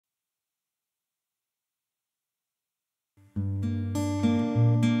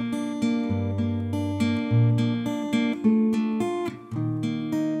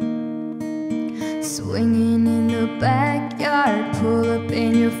Swinging in the backyard, pull up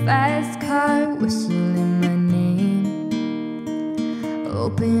in your fast car, whistling my name.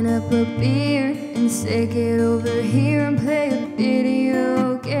 Open up a beer and say get over here and play a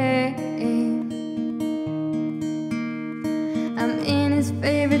video game. I'm in his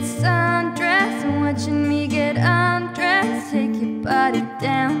favorite sundress and watching me get undressed. Take your body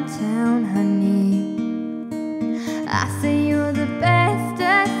downtown, honey. I say you're the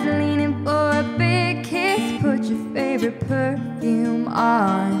bestest, leaning for a big kiss. Put your favorite perfume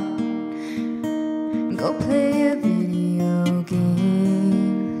on, go play a video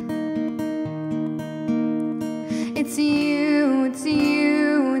game. It's you, it's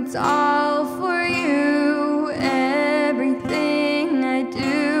you, it's all for you. Everything I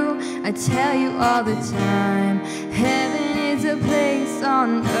do, I tell you all the time. Heaven is a place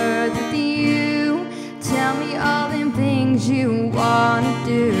on earth with you. Tell me all them things you wanna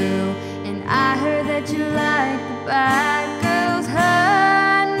do. And I heard that you like the bad girls,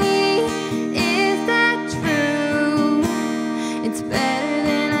 honey. Is that true? It's better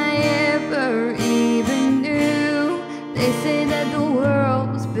than I ever even knew. They say that the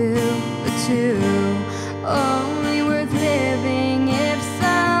world was built for two, only worth living if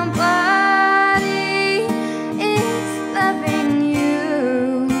somebody is loving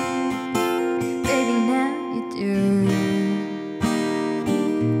you. Baby, now you do.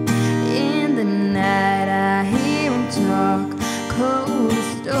 In the night I hear him talk, cold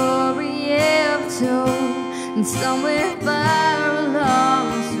story ever told. And somewhere far along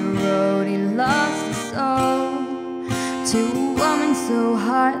the road he lost his soul to a woman so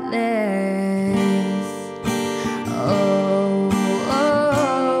heartless. Oh,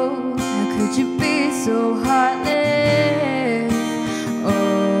 oh, how could you be so heartless?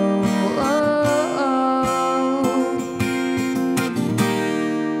 Oh, oh, oh.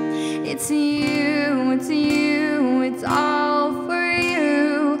 It's you, it's you, it's all for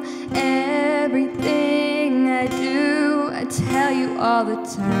you. Everything I do, I tell you all the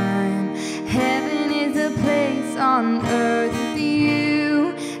time. Heaven is a place on earth with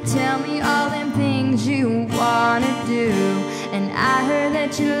you. Tell me all them things you wanna do. And I heard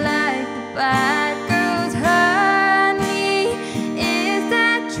that you like the bad girls, honey. Is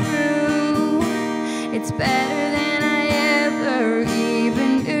that true? It's better than I ever even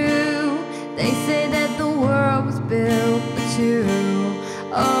knew. They say that the world was built for two.